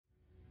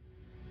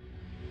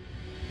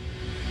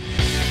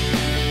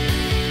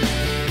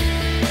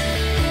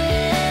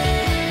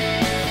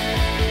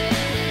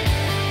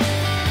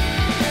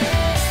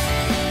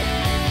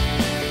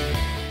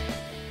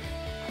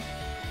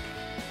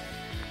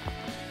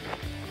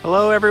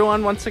Hello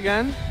everyone once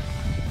again,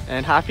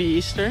 and happy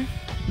Easter.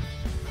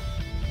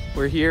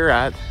 We're here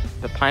at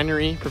the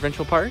Pinery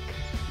Provincial Park,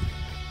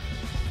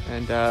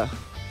 and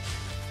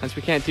since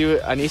we can't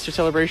do an Easter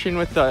celebration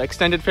with the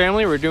extended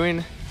family, we're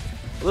doing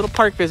a little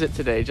park visit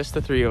today, just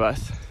the three of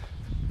us.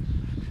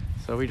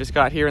 So we just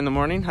got here in the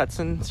morning.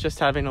 Hudson's just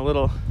having a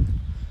little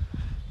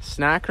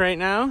snack right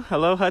now.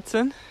 Hello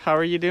Hudson, how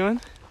are you doing?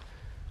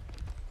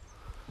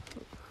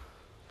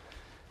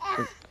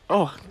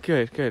 Oh,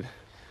 good.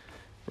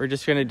 We're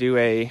just gonna do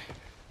a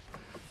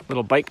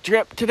little bike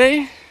trip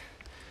today.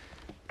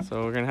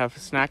 So we're gonna have a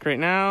snack right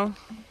now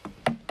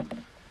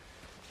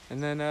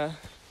and then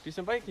do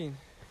some biking.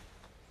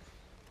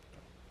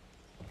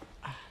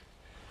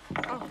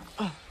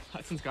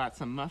 Hudson's got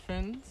some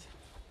muffins.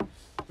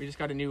 We just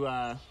got a new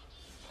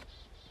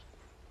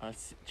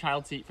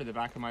child seat for the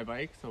back of my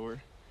bike, so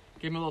we're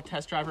giving him a little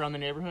test drive around the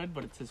neighborhood,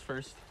 but it's his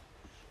first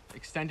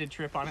extended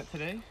trip on it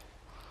today.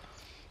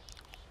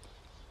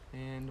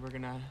 And we're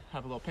gonna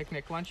have a little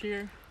picnic lunch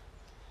here,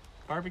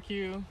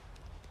 barbecue, and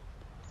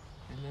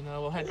then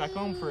we'll head back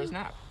home for his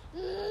nap.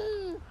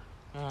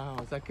 Oh,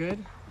 is that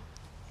good?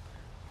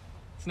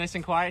 It's nice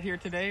and quiet here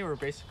today. We're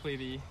basically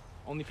the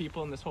only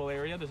people in this whole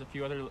area. There's a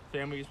few other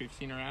families we've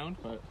seen around,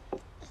 but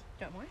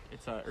got more?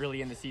 It's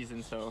early in the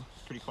season, so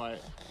it's pretty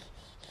quiet.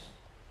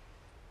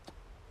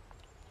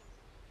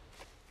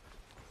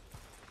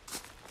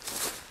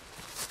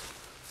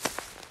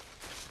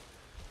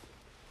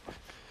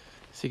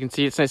 So you can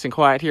see it's nice and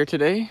quiet here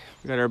today.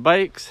 We got our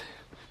bikes,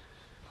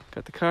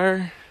 got the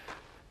car.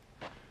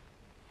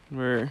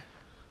 We're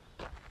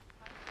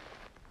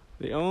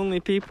the only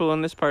people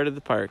in this part of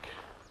the park.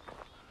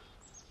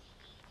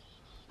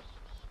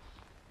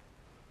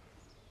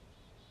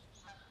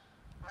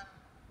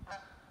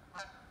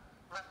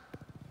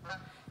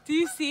 Do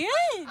you see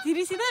it? Did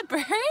you see that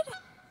bird?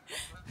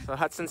 So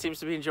Hudson seems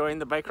to be enjoying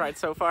the bike ride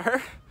so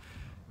far.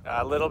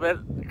 A little bit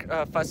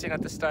fussing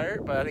at the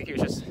start, but I think he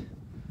was just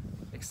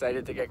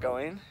excited to get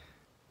going.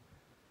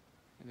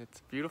 And it's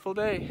a beautiful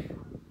day.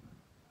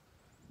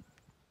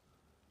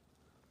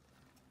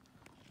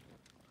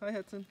 Hi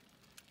Hudson.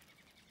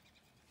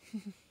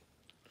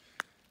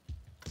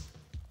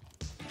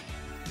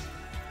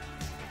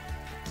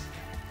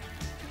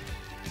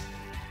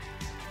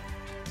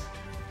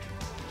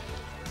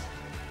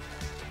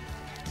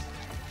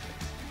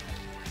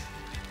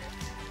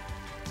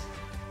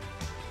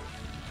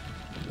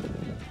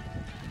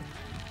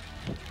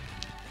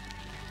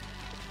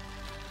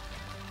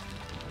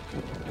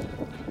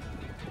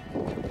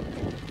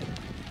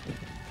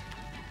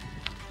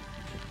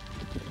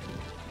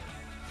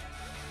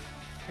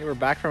 Okay, we're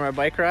back from our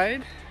bike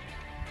ride.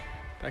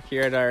 Back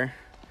here at our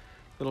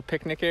little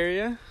picnic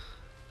area.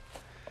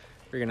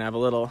 We're gonna have a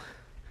little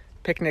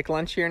picnic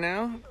lunch here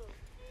now.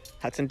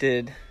 Hudson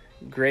did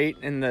great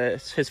in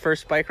his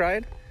first bike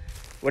ride.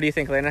 What do you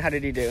think, Lena? How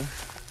did he do?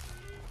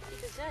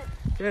 He did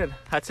good. Good.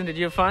 Hudson, did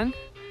you have fun?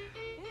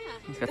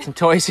 Yeah. He's got some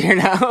toys here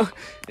now,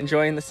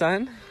 enjoying the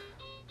sun.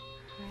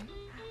 Right.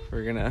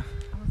 We're gonna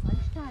Almost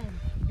lunchtime.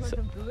 You want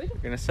some food?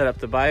 We're gonna set up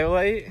the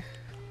BioLite,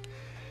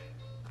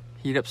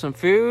 heat up some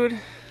food,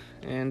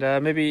 and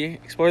maybe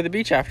explore the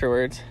beach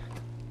afterwards.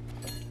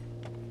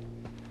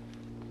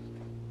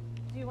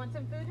 Do you want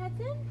some food,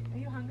 Hudson? Are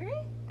you hungry?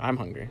 I'm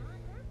hungry.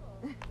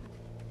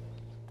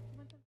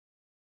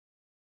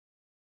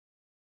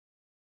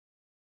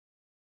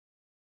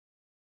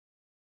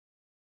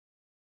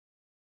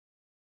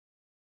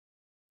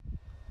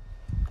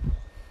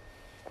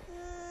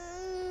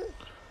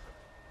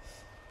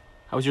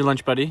 How was your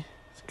lunch, buddy?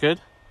 Is it good?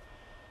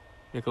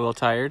 You look a little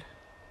tired.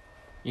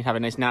 You can have a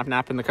nice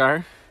nap in the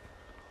car.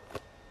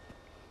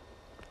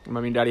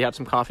 Mommy and Daddy have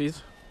some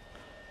coffees.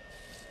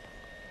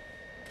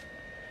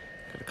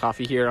 Got a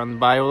coffee here on the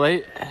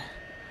BioLite.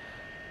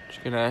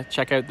 Just gonna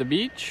check out the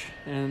beach,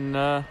 and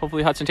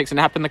hopefully Hudson takes a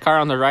nap in the car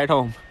on the ride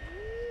home.